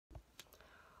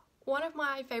One of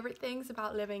my favourite things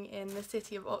about living in the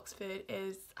city of Oxford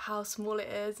is how small it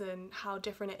is and how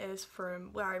different it is from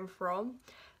where I'm from.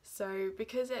 So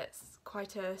because it's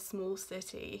quite a small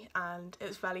city and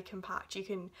it's fairly compact, you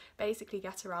can basically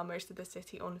get around most of the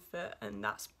city on foot, and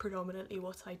that's predominantly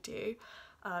what I do.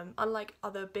 Unlike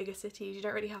other bigger cities, you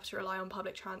don't really have to rely on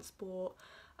public transport.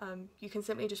 You can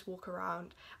simply just walk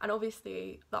around, and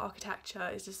obviously the architecture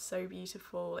is just so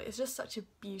beautiful. It's just such a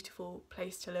beautiful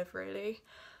place to live, really.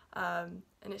 And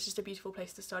it's just a beautiful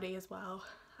place to study as well.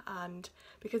 And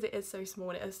because it is so small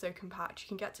and it is so compact, you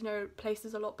can get to know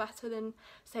places a lot better than,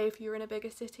 say, if you were in a bigger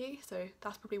city. So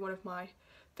that's probably one of my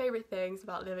favourite things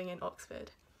about living in Oxford.